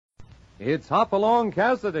It's Hopalong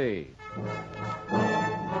Cassidy.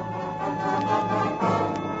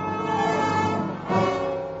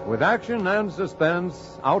 With action and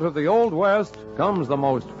suspense, out of the Old West comes the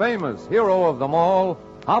most famous hero of them all,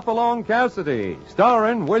 Hopalong Cassidy,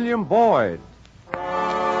 starring William Boyd.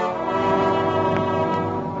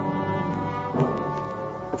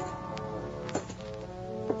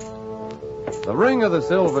 The ring of the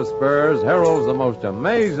Silver Spurs heralds the most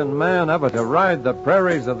amazing man ever to ride the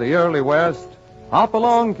prairies of the early West,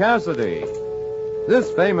 Hopalong Cassidy. This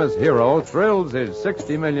famous hero thrills his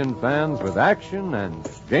 60 million fans with action and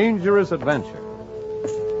dangerous adventure.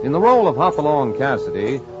 In the role of Hopalong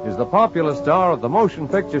Cassidy is the popular star of the motion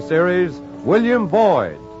picture series, William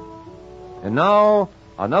Boyd. And now,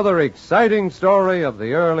 another exciting story of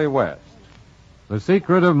the early West. The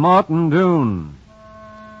Secret of Martin Doon.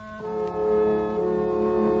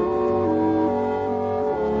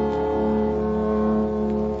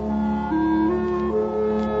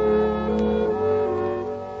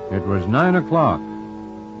 It was 9 o'clock.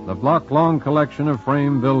 The block-long collection of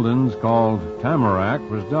frame buildings called Tamarack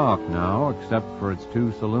was dark now, except for its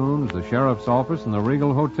 2 saloons, the sheriff's office, and the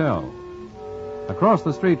Regal Hotel. Across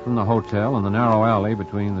the street from the hotel, in the narrow alley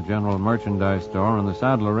between the general merchandise store and the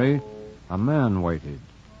saddlery, a man waited,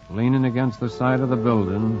 leaning against the side of the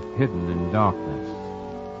building, hidden in darkness.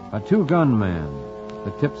 A 2-gun man,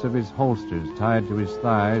 the tips of his holsters tied to his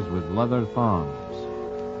thighs with leather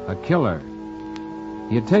thongs. A killer.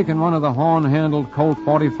 He had taken one of the horn-handled Colt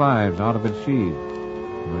 45s out of its sheath.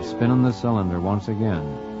 He was spinning the cylinder once again,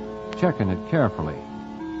 checking it carefully,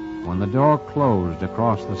 when the door closed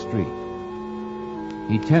across the street.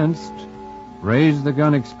 He tensed, raised the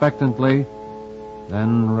gun expectantly,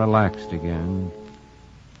 then relaxed again.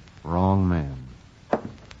 Wrong man.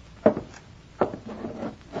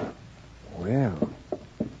 Well.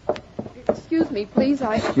 Excuse me, please,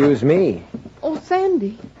 Excuse me. Oh,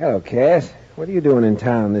 Sandy. Hello, Cass. What are you doing in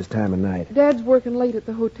town this time of night? Dad's working late at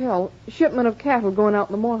the hotel. Shipment of cattle going out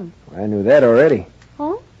in the morning. I knew that already.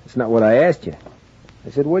 Huh? That's not what I asked you. I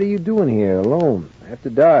said, what are you doing here alone, after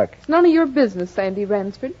dark? It's none of your business, Sandy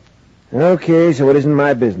Ransford. Okay, so it isn't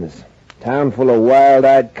my business. Town full of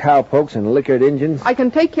wild-eyed cowpokes and liquored Injuns. I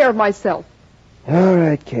can take care of myself. All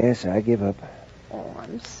right, Cass, I give up. Oh,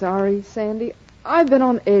 I'm sorry, Sandy. I've been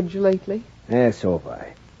on edge lately. So have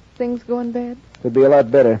I. Things going bad? Could be a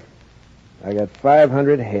lot better. I got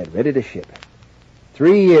 500 head ready to ship.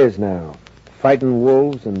 3 years now, fighting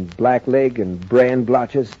wolves and blackleg and brand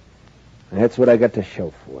blotches. That's what I got to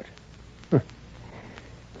show for it.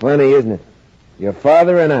 Funny, isn't it? Your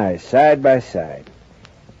father and I, side by side.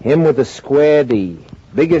 Him with the square D,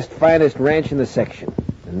 biggest, finest ranch in the section.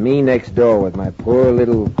 And me next door with my poor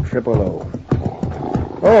little triple O.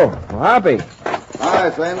 Oh, Hoppy. Hi,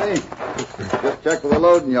 Sandy. Just checked with the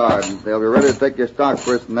loading yard, and they'll be ready to take your stock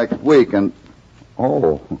first next week, and...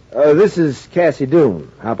 Oh. This is Cassie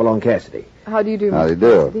Doon, Hopalong Cassidy. How do you do, How do Mr. you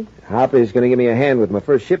do? Cassidy? Hoppy's going to give me a hand with my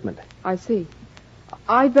first shipment. I see.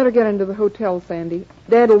 I'd better get into the hotel, Sandy.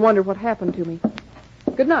 Dad will wonder what happened to me.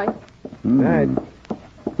 Good night. Night.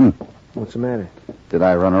 What's the matter? Did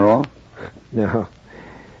I run her off? No.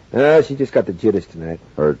 She just got the jitters tonight.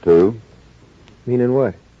 Her, too? Meaning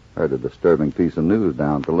what? Heard a disturbing piece of news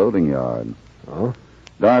down at the loading yard. Oh?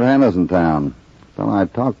 Dart Hannah's in town. The fellow I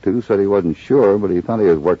talked to said he wasn't sure, but he thought he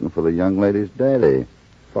was working for the young lady's daddy.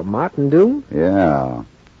 For Martin Doon? Yeah.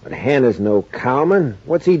 But Hannah's no cowman.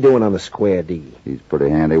 What's he doing on the square D? He's pretty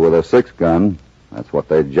handy with a 6-gun. That's what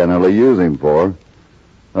they generally use him for.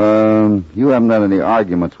 You haven't had any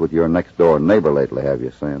arguments with your next-door neighbor lately, have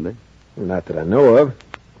you, Sandy? Not that I know of.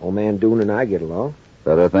 Old man Doon and I get along.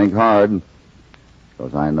 Better think hard.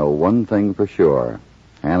 Because I know one thing for sure.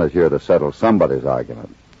 Hannah's here to settle somebody's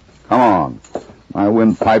argument. Come on. My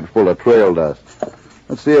windpipe's full of trail dust.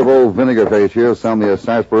 Let's see if old Vinegar Face here will sell me a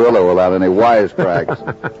sarsaparilla without any wisecracks.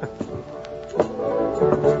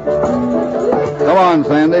 Come on,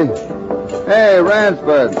 Sandy. Hey,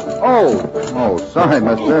 Ransford. Oh, sorry,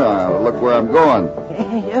 mister. Look where I'm going.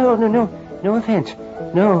 Oh, no offense.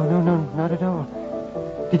 No, not at all.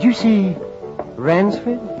 Did you see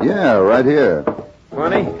Ransford? Yeah, right here.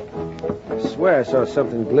 Funny. I swear I saw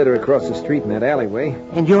something glitter across the street in that alleyway.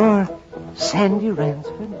 And you're Sandy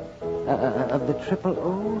Ransford? Of the Triple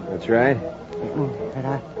O? That's right. And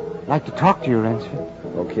I'd like to talk to you, Ransford.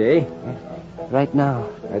 Okay. Right now.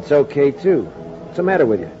 That's okay, too. What's the matter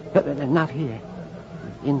with you? Not here.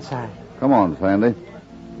 Inside. Come on, Sandy.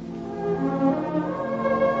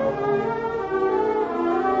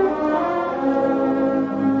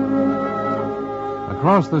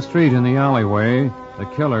 Across the street in the alleyway, the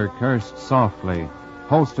killer cursed softly,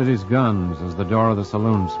 posted his guns as the door of the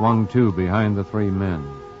saloon swung to behind the three men.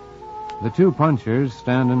 The two punchers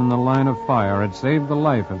standing in the line of fire had saved the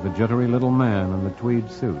life of the jittery little man in the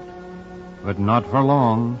tweed suit. But not for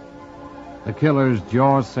long. The killer's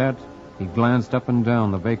jaw set, he glanced up and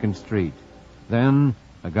down the vacant street. Then,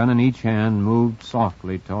 a gun in each hand, moved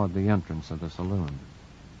softly toward the entrance of the saloon.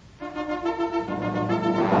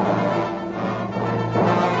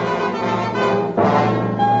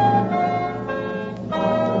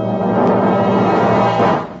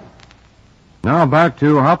 Now back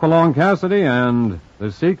to Hopalong Cassidy and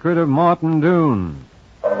The Secret of Martin Doon.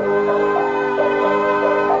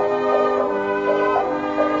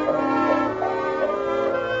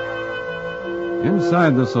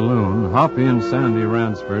 Inside the saloon, Hoppy and Sandy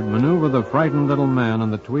Ransford maneuver the frightened little man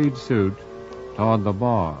in the tweed suit toward the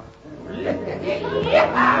bar.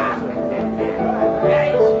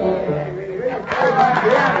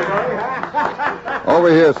 Over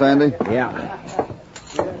here, Sandy. Yeah.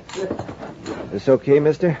 This okay,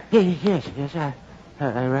 mister? Yes,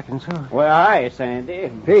 I reckon so. Well, hi, Sandy.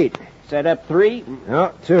 Pete. Set up 3?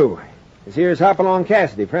 No, 2. This here's Hopalong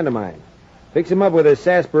Cassidy, friend of mine. Fix him up with a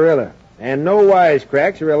sarsaparilla. And no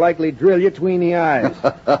wisecracks or he'll likely drill you between the eyes.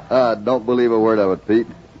 Don't believe a word of it, Pete.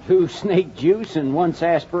 2 snake juice and 1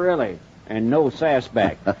 sarsaparilla. And no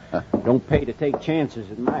sassback. Don't pay to take chances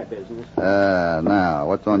in my business. Now,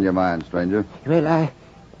 what's on your mind, stranger? Well,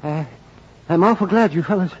 I'm awful glad you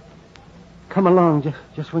fellas come along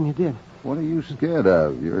just when you did. What are you scared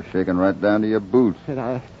of? You're shaking right down to your boots. Said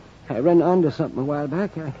I ran onto something a while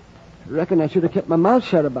back. I reckon I should have kept my mouth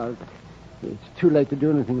shut about it. It's too late to do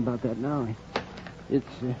anything about that now.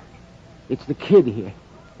 It's the kid here.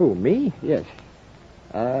 Who, me? Yes.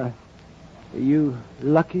 Are you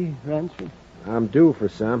lucky, Ransford? I'm due for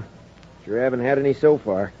some. Sure haven't had any so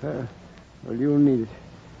far. Well, you'll need it.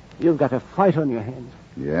 You've got a fight on your hands.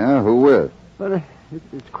 Yeah? Who with? Well,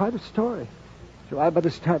 it's quite a story. So I better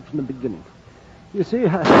start from the beginning. You see,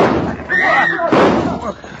 Get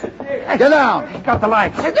down! Got the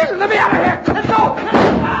lights. Let me out of here! Let's go!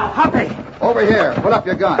 Hoppy! Over here. Put up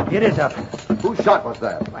your gun. It is up. Whose shot was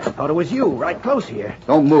that? I thought it was you, right close here.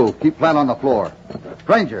 Don't move. Keep flat on the floor.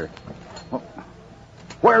 Stranger.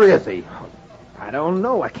 Where is he? I don't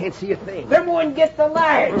know. I can't see a thing. Someone get the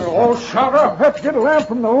lights. Oh, shut up. Have to get a lamp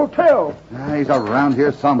from the hotel. He's around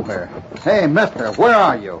here somewhere. Hey, mister, where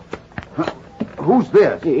are you? Who's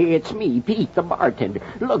this? It's me, Pete, the bartender.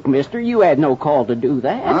 Look, mister, you had no call to do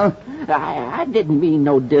that. Huh? I didn't mean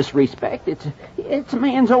no disrespect. It's a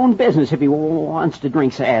man's own business if he wants to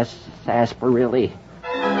drink sarsaparilla.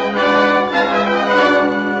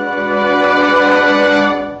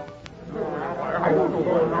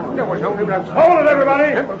 Hold it,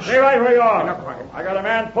 everybody! Stay right where you are. I got a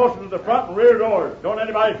man posted at the front and rear doors. Don't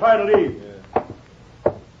anybody try to leave.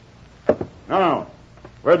 No.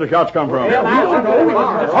 Where'd the shots come from? Hold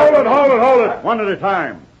it. One at a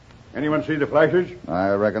time. Anyone see the flashes?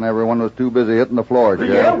 I reckon everyone was too busy hitting the floor,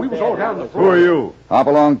 Sheriff. Yeah, we was all down the floor. Who are you?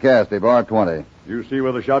 Hopalong Cassidy, bar 20. You see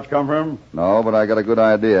where the shots come from? No, but I got a good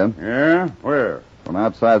idea. Yeah? Where? From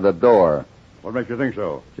outside the door. What makes you think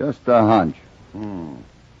so? Just a hunch.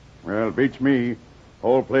 Well, it beats me.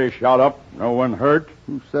 Whole place shot up. No one hurt.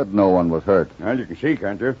 Who said no one was hurt? Well, you can see,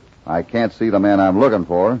 can't you? I can't see the man I'm looking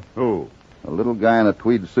for. Who? A little guy in a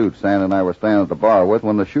tweed suit Sam and I were standing at the bar with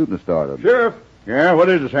when the shooting started. Sheriff. Yeah, what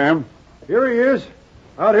is it, Sam? Here he is.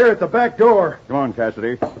 Out here at the back door. Come on,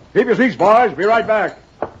 Cassidy. Keep your seats, boys. Be right back.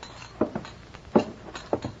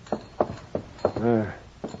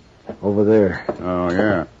 Over there. Oh,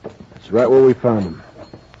 yeah. That's right where we found him.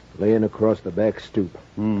 Laying across the back stoop.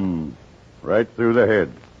 Right through the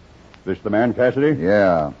head. This the man, Cassidy?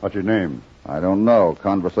 Yeah. What's his name? I don't know.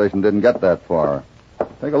 Conversation didn't get that far.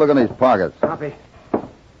 Take a look in his pockets.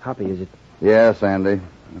 Hoppy, is it? Yeah, Sandy.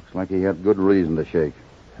 Looks like he had good reason to shake.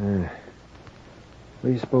 What do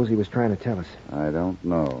you suppose he was trying to tell us? I don't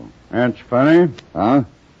know. That's funny. Huh?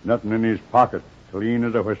 Nothing in his pocket. Clean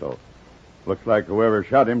as a whistle. Looks like whoever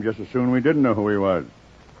shot him just as soon we didn't know who he was.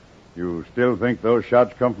 You still think those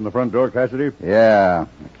shots come from the front door, Cassidy? Yeah.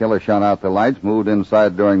 The killer shot out the lights, moved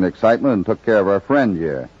inside during the excitement, and took care of our friend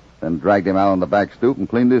here. Then dragged him out on the back stoop and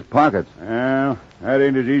cleaned his pockets. Well, that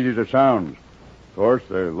ain't as easy as it sounds. Of course,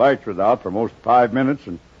 the lights was out for most 5 minutes,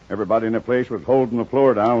 and everybody in the place was holding the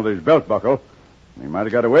floor down with his belt buckle. He might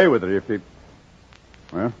have got away with it if he...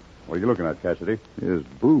 Well, what are you looking at, Cassidy? His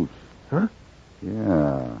boots. Huh?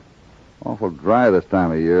 Yeah. Awful dry this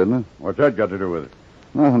time of year, isn't it? What's that got to do with it?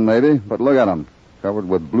 Nothing, maybe, but look at him. Covered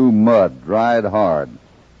with blue mud, dried hard.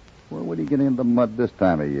 Where would he get into mud this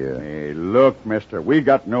time of year? Hey, look, mister, we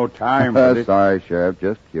got no time for this. Sorry, Sheriff,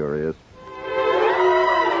 just curious.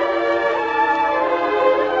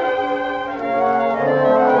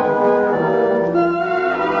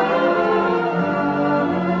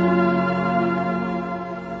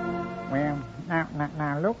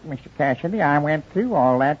 Cassidy. I went through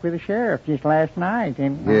all that with the sheriff just last night.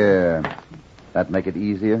 And Yeah. That make it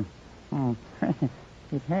easier?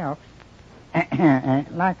 It helps.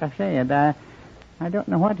 Like I said, I don't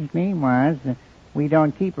know what his name was. We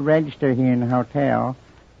don't keep a register here in the hotel.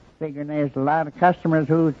 Figuring there's a lot of customers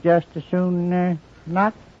who'd just as soon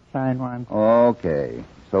not sign one. Okay.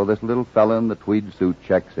 So this little fella in the tweed suit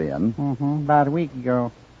checks in. About a week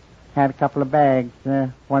ago. Had a couple of bags.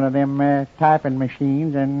 One of them typing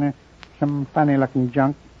machines and some funny-looking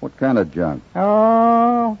junk. What kind of junk?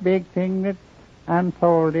 Oh, big thing that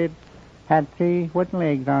unfolded. Had 3 wooden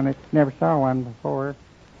legs on it. Never saw one before.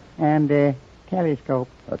 And a telescope.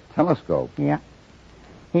 A telescope? Yeah.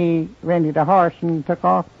 He rented a horse and took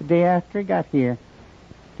off the day after he got here.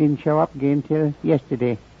 Didn't show up again till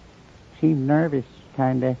yesterday. Seemed nervous,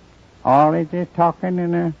 kind of. Always talking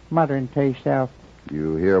and muttering to himself.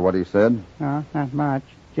 You hear what he said? No, not much.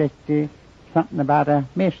 Just something about a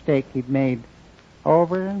mistake he'd made.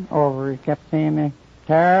 Over and over, he kept saying a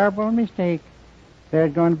terrible mistake.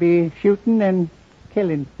 There's going to be shooting and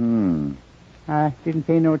killing. I didn't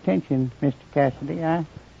pay no attention, Mr. Cassidy.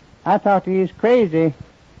 I thought he was crazy.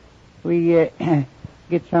 We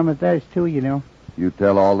get some of those, too, you know. You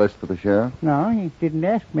tell all this to the sheriff? No, he didn't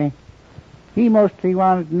ask me. He mostly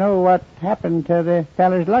wanted to know what happened to the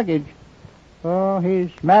feller's luggage. Oh,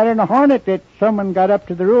 he's madder than a hornet that someone got up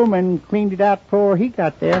to the room and cleaned it out before he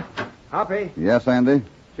got there. Hoppy, Yes, Andy?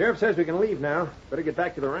 Sheriff says we can leave now. Better get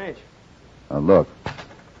back to the ranch. Look,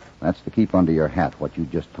 that's to keep under your hat what you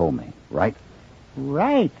just told me, right?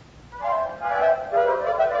 Right.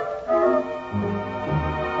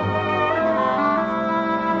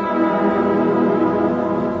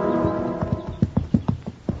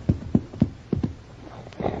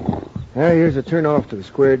 Here's a turnoff to the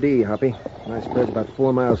Square D, Hoppy. My spread's about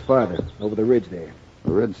 4 miles farther, over the ridge there.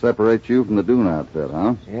 The ridge separates you from the Doon outfit,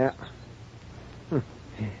 huh? Yeah.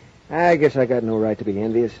 I guess I got no right to be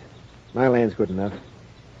envious. My land's good enough.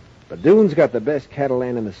 But Doon's got the best cattle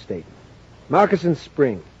land in the state. Moccasin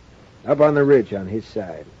Spring, up on the ridge on his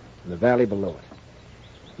side, and the valley below it.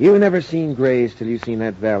 You never seen graze till you seen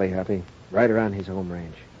that valley, Hoppy, right around his home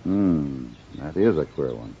ranch. That is a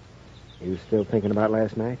queer one. You still thinking about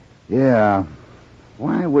last night? Yeah.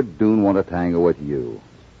 Why would Doon want to tangle with you?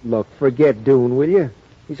 Look, forget Doon, will you?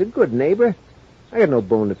 He's a good neighbor. I got no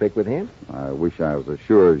bone to pick with him. I wish I was as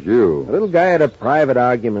sure as you. The little guy had a private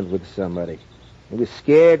argument with somebody. He was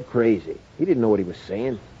scared crazy. He didn't know what he was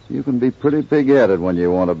saying. You can be pretty pig-headed when you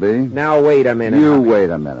want to be. Now, wait a minute. You wait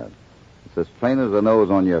a minute. It's as plain as the nose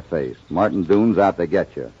on your face. Martin Doon's out to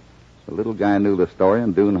get you. The little guy knew the story,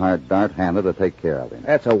 and Doon hired Dart Hannah to take care of him.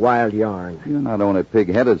 That's a wild yarn. You're not only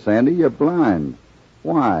pig-headed, Sandy, you're blind.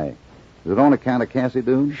 Why? Is it on account of Cassie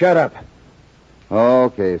Doon? Shut up.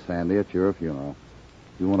 Okay, Sandy, it's your funeral.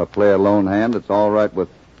 If you want to play a lone hand, it's all right with...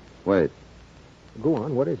 Wait. Go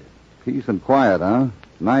on, what is it? Peace and quiet, huh?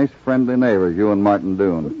 Nice, friendly neighbors, you and Martin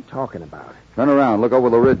Doon. What are you talking about? Turn around. Look over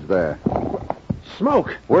the ridge there.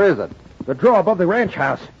 Smoke. Where is it? The draw above the ranch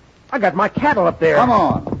house. I got my cattle up there. Come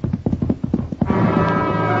on.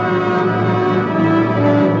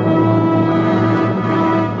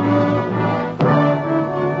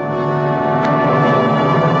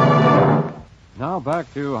 Now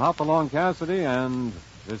back to Hopalong Cassidy and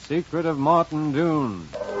The Secret of Martin Doon.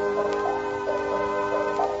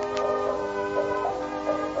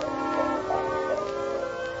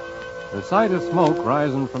 The sight of smoke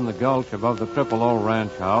rising from the gulch above the Triple O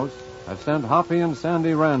ranch house has sent Hoppy and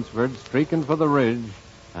Sandy Ransford streaking for the ridge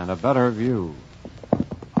and a better view.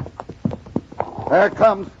 There it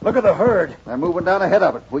comes. Look at the herd. They're moving down ahead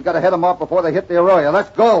of it. We got to head them off before they hit the arroyo. Let's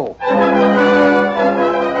go.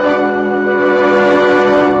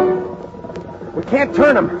 We can't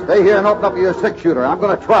turn them. Stay here and open up your six-shooter. I'm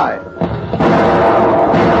going to try.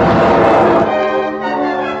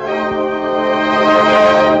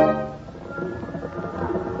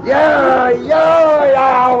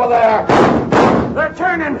 Yeah, over there. They're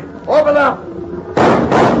turning. Open up.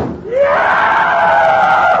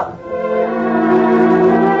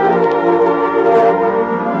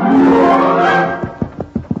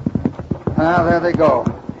 There they go.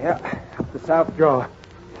 Yeah, up the south draw.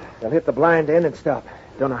 They'll hit the blind end and stop.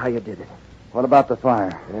 Don't know how you did it. What about the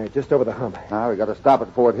fire? Just over the hump. Now, we got to stop it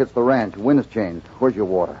before it hits the ranch. Wind's changed. Where's your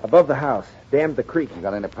water? Above the house. Dammed the creek. You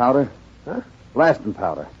got any powder? Huh? Blasting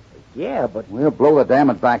powder. Yeah, but... We'll blow the dam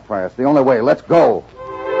and backfire. It's the only way. Let's go.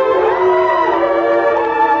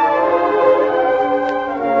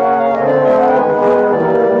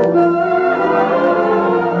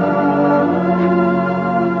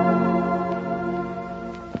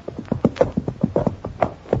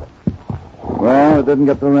 Well, it didn't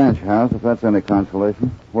get the ranch house, if that's any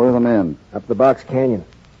consolation. Where are the men? Up the Box Canyon.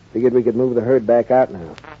 Figured we could move the herd back out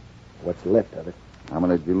now. What's left of it? How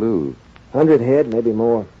many did you lose? 100 head, maybe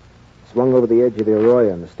more. Swung over the edge of the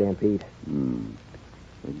arroyo on the stampede.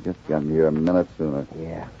 We just got here a minute sooner.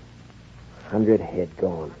 Yeah. 100 head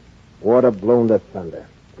gone. Water blown to thunder.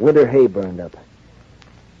 Winter hay burned up.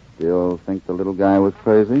 Still think the little guy was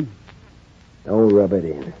crazy? Don't rub it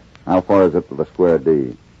in. How far is it to the Square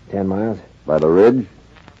D? 10 miles. By the ridge?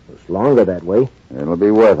 It's longer that way. It'll be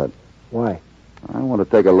worth it. Why? I want to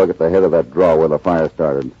take a look at the head of that draw where the fire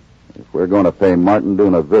started. If we're going to pay Martin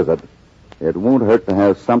Doon a visit, it won't hurt to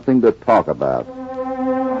have something to talk about.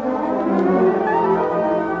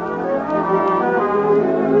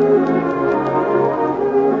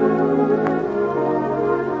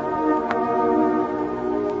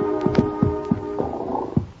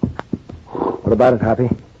 What about it, Hoppy?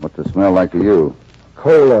 What's it smell like to you?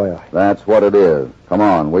 Coal oil. That's what it is. Come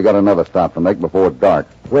on, we got another stop to make before dark.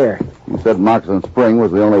 Where? You said Moccasin Spring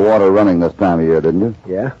was the only water running this time of year, didn't you?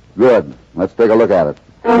 Yeah? Good. Let's take a look at it.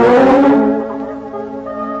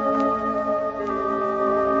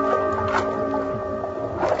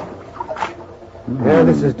 Yeah,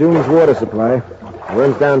 this is Doon's water supply. It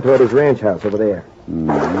runs down toward his ranch house over there.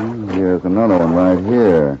 Here's another one right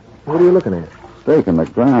here. What are you looking at? Stake in the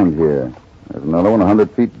ground here. There's another one 100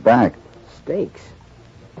 feet back. Stakes?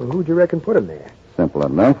 Well, who'd you reckon put him there? Simple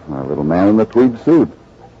enough. Our little man in the tweed suit.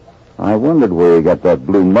 I wondered where he got that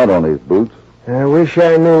blue mud on his boots. I wish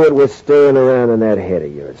I knew what was stirring around in that head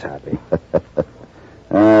of yours, Hoppy.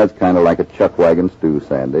 It's kind of like a chuck wagon stew,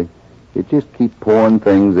 Sandy. You just keep pouring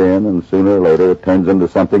things in, and sooner or later it turns into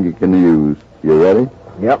something you can use. You ready?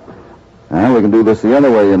 Yep. Well, we can do this the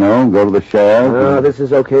other way, you know. Go to the sheriff. No, this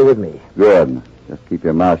is okay with me. Good. Just keep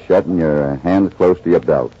your mouth shut and your hands close to your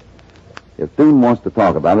belt. If Doon wants to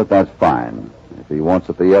talk about it, that's fine. If he wants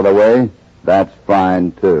it the other way, that's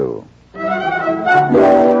fine, too.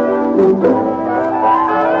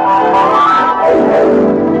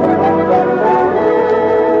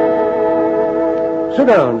 Sit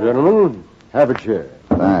down, gentlemen. Have a chair.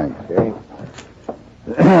 Thanks. Okay.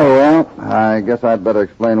 Well, I guess I'd better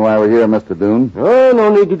explain why we're here, Mr. Doon. Oh, no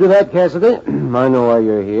need to do that, Cassidy. I know why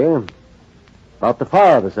you're here. About the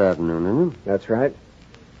fire this afternoon, isn't it? That's right.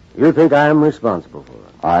 You think I'm responsible for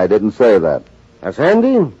it? I didn't say that. Now,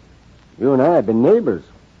 Sandy, you and I have been neighbors.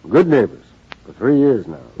 Good neighbors. For 3 years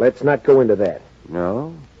now. Let's not go into that.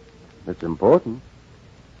 No. It's important.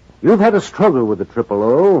 You've had a struggle with the Triple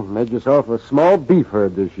O. Made yourself a small beef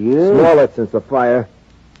herd this year. Smaller since the fire.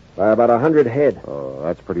 By about 100 head. Oh,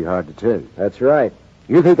 that's pretty hard to take. That's right.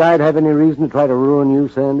 You think I'd have any reason to try to ruin you,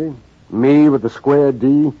 Sandy? Me with the Square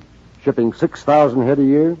D, shipping 6,000 head a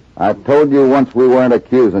year? I told you once we weren't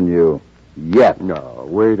accusing you. Yet. No,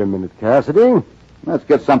 wait a minute, Cassidy. Let's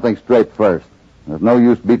get something straight first. There's no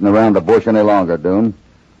use beating around the bush any longer, Doon.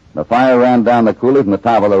 The fire ran down the coulee from the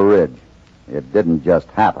top of the ridge. It didn't just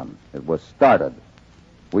happen. It was started.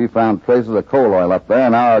 We found traces of coal oil up there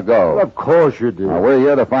an hour ago. Well, of course you did. Now, we're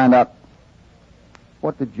here to find out...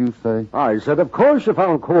 What did you say? I said, of course you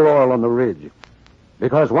found coal oil on the ridge.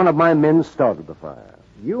 Because one of my men started the fire.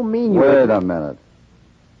 You mean you... Wait a minute.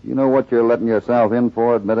 You know what you're letting yourself in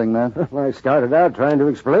for, admitting that? I started out trying to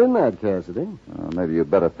explain that, Cassidy. Maybe you'd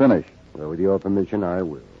better finish. Well, with your permission, I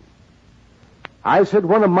will. I said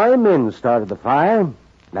one of my men started the fire.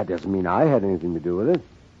 That doesn't mean I had anything to do with it.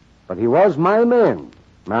 But he was my man.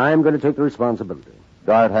 I'm going to take the responsibility.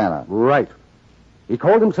 Dart Hannah. Right. He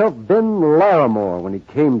called himself Ben Larimore when he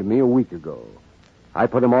came to me a week ago. I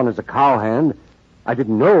put him on as a cowhand. I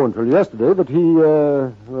didn't know until yesterday that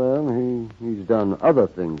he's done other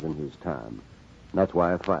things in his time. And that's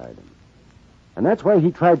why I fired him. And that's why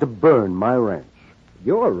he tried to burn my ranch.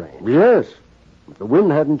 Your ranch? Yes. If the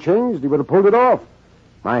wind hadn't changed, he would have pulled it off.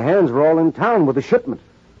 My hands were all in town with the shipment.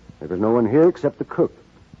 There was no one here except the cook.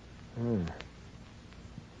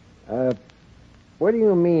 What do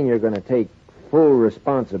you mean you're going to take full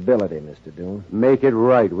responsibility, Mr. Doon? Make it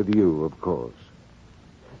right with you, of course.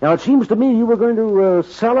 Now, it seems to me you were going to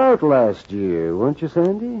sell out last year, weren't you,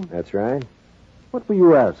 Sandy? That's right. What were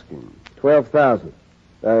you asking? 12,000.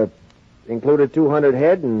 Included 200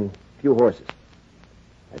 head and a few horses.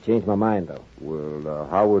 I changed my mind, though. Well,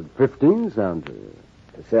 how would 15 sound to you?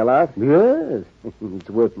 To sell out? Yes. It's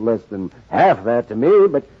worth less than half that to me,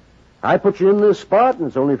 but I put you in this spot, and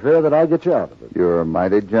it's only fair that I get you out of it. You're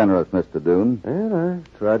mighty generous, Mr. Doon. Well,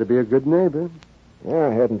 I try to be a good neighbor. Yeah,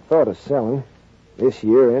 I hadn't thought of selling. This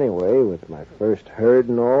year, anyway, with my first herd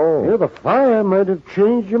and all. Yeah, the fire might have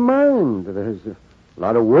changed your mind. There's a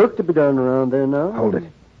lot of work to be done around there now. Hold it.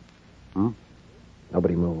 Hmm?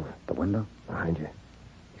 Nobody move. The window? Behind you.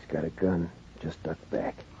 got a gun. Just duck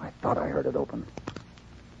back. I thought I heard it open.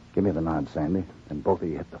 Give me the nod, Sandy, and both of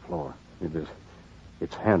you hit the floor.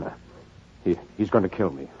 It's Hannah. He's going to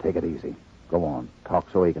kill me. Take it easy. Go on. Talk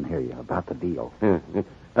so he can hear you about the deal.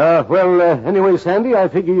 Anyway, Sandy, I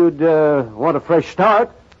figure you'd want a fresh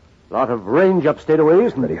start. A lot of range upstate a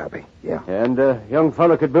ways. Ready, Hoppy? Yeah. And a young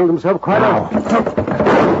fellow could build himself quite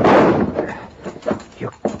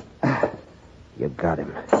You got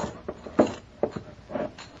him.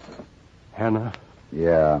 Hannah?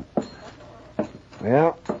 Yeah.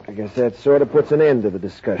 Well, I guess that sort of puts an end to the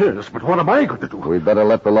discussion. Yes, but what am I going to do? We'd better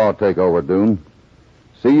let the law take over, Doon.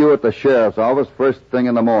 See you at the sheriff's office first thing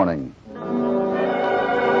in the morning.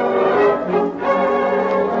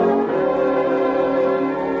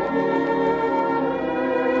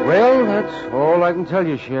 Well, that's all I can tell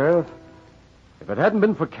you, Sheriff. If it hadn't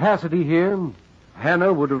been for Cassidy here,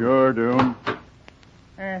 Hannah would have... Sure, Doon.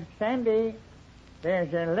 Sandy,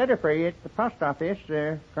 there's a letter for you at the post office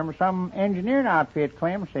from some engineering outfit,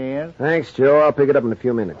 Clem says. Thanks, Joe. I'll pick it up in a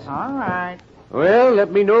few minutes. All right. Well,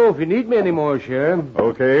 let me know if you need me anymore, Sheriff.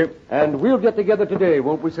 Okay. And we'll get together today,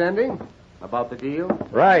 won't we, Sandy? About the deal?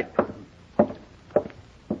 Right.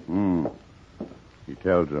 He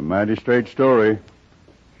tells a mighty straight story.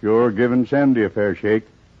 Sure giving Sandy a fair shake.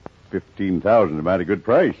 15,000 is a mighty good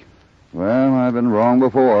price. Well, I've been wrong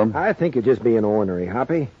before. I think you're just being ornery,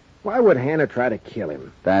 Hoppy. Why would Hannah try to kill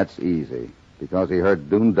him? That's easy. Because he heard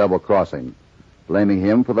Doon double-cross him, blaming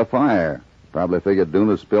him for the fire. Probably figured Doon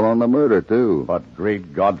would spill on the murder, too. But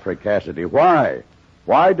great Godfrey Cassidy, why?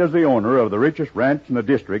 Why does the owner of the richest ranch in the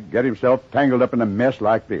district get himself tangled up in a mess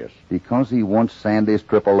like this? Because he wants Sandy's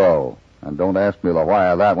triple O. And don't ask me the why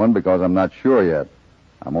of that one, because I'm not sure yet.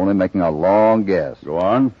 I'm only making a long guess. Go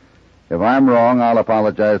on. If I'm wrong, I'll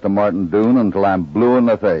apologize to Martin Doon until I'm blue in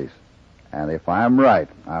the face. And if I'm right,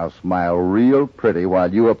 I'll smile real pretty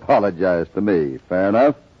while you apologize to me. Fair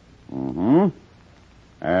enough? Mm-hmm.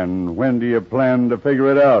 And when do you plan to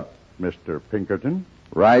figure it out, Mr. Pinkerton?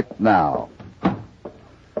 Right now.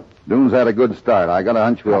 Doon's had a good start. I got a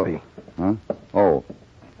hunch we'll... Hoppy. Huh? Oh,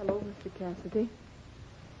 Hello, Mr. Cassidy.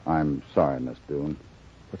 I'm sorry, Miss Doon.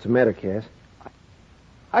 What's the matter, Cass?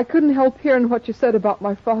 I couldn't help hearing what you said about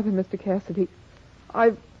my father, Mr. Cassidy.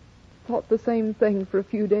 I've thought the same thing for a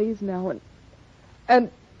few days now,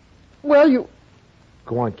 well,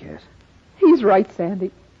 Go on, Cass. he's right,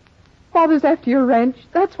 Sandy. Father's after your ranch.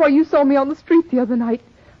 That's why you saw me on the street the other night.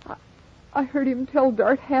 I heard him tell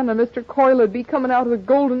Dart Hannah Mr. Coyle would be coming out of the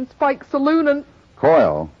Golden Spike Saloon, and...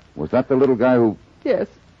 Coyle? Was that the little guy who... Yes.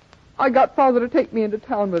 I got Father to take me into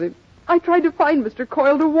town with him. I tried to find Mr.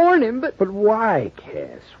 Coyle to warn him, but... But why,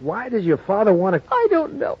 Cass? Why does your father want to... I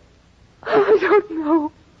don't know. I don't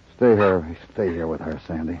know. Stay here with her,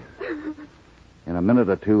 Sandy. In a minute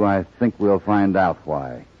or two, I think we'll find out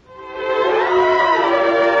why.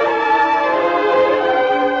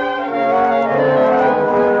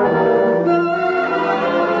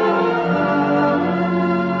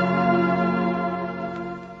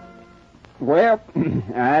 Well,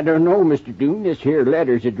 I don't know, Mr. Doon. This here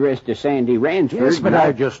letter's addressed to Sandy Ransford. Yes, but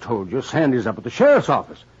I just told you Sandy's up at the sheriff's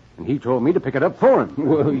office, and he told me to pick it up for him.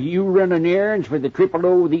 Well, you running errands for the Triple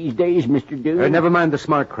O these days, Mr. Doon? Never mind the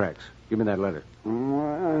smart cracks. Give me that letter.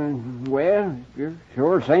 Well, you're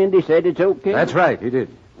sure Sandy said it's okay? That's right, he did.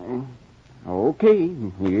 Okay,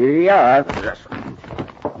 here you are. Yes.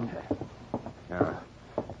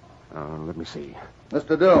 Let me see.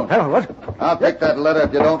 Mr. Doon. What? I'll take that letter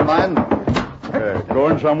if you don't mind.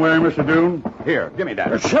 Going somewhere, Mr. Doon? Here, give me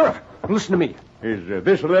that. Sheriff, listen to me. Is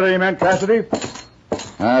this the letter you meant, Cassidy?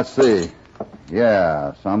 I see.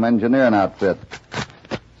 Yeah, some engineering outfit.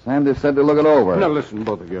 Sandy said to look it over. Now, listen,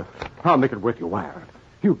 both of you. I'll make it worth your while.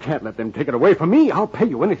 You can't let them take it away from me. I'll pay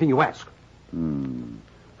you anything you ask.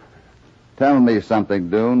 Tell me something,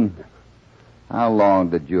 Doon. How long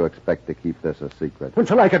did you expect to keep this a secret?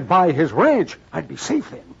 Until I could buy his ranch. I'd be safe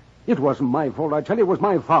then. It wasn't my fault, I tell you. It was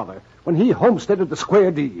my father. When he homesteaded the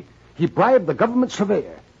Square D, he bribed the government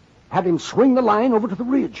surveyor. Had him swing the line over to the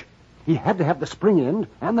ridge. He had to have the spring end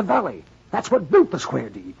and the valley. That's what built the Square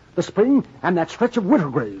D. The spring and that stretch of winter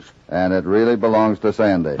graze. And it really belongs to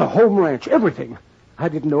Sandy. The home ranch, everything. I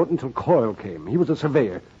didn't know it until Coyle came. He was a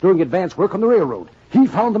surveyor doing advance work on the railroad. He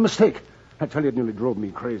found the mistake. I tell you, it nearly drove me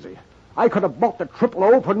crazy. I could have bought the Triple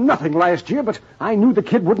O for nothing last year, but I knew the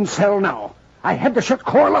kid wouldn't sell now. I had to shut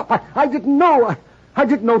Coyle up. I didn't know. I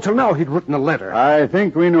didn't know till now he'd written a letter. I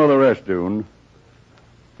think we know the rest, Doon.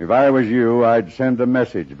 If I was you, I'd send a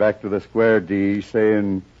message back to the Square D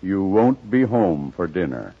saying you won't be home for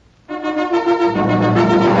dinner.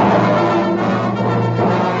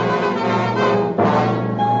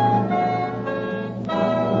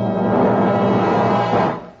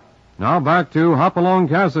 Now back to Hopalong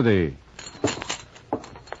Cassidy.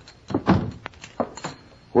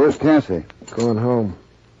 Where's Cassie? Going home.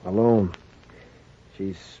 Alone.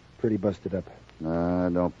 She's pretty busted up. I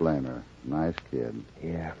don't blame her. Nice kid.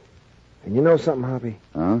 Yeah. And you know something, Hoppy?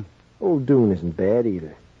 Huh? Old Doon isn't bad either.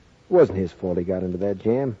 It wasn't his fault he got into that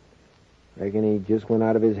jam. Reckon he just went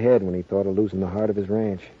out of his head when he thought of losing the heart of his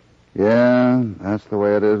ranch. Yeah, that's the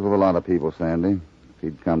way it is with a lot of people, Sandy. If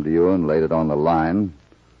he'd come to you and laid it on the line,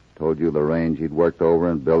 told you the range he'd worked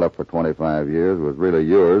over and built up for 25 years was really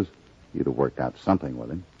yours, you'd have worked out something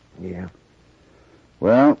with him. Yeah.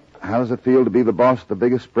 Well, how does it feel to be the boss of the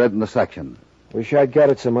biggest spread in the section? Wish I'd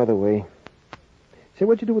got it some other way. Say,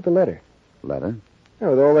 what'd you do with the letter? Letter? Yeah,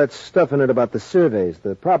 with all that stuff in it about the surveys,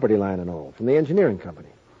 the property line and all, from the engineering company.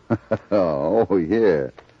 Oh, yeah.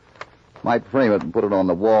 Might frame it and put it on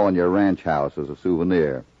the wall in your ranch house as a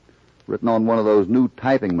souvenir. Written on one of those new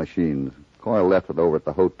typing machines. Coyle left it over at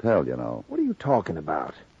the hotel, you know. What are you talking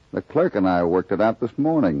about? The clerk and I worked it out this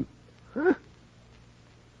morning. Huh?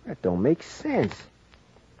 That don't make sense.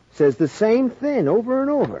 Says the same thing over and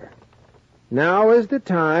over. Now is the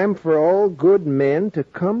time for all good men to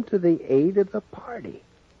come to the aid of the party.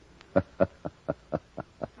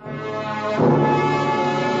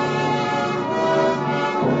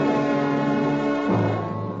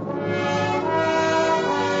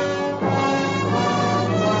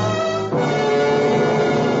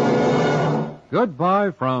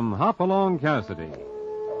 Goodbye from Hopalong Cassidy.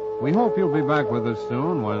 We hope you'll be back with us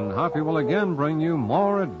soon when Hoppy will again bring you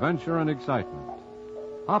more adventure and excitement.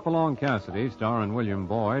 Hopalong Cassidy, starring William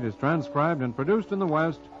Boyd, is transcribed and produced in the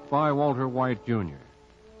West by Walter White, Jr.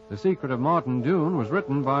 The Secret of Martin Doon was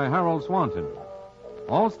written by Harold Swanton.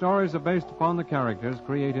 All stories are based upon the characters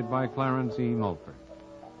created by Clarence E. Mulford.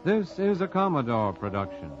 This is a Commodore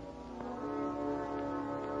production.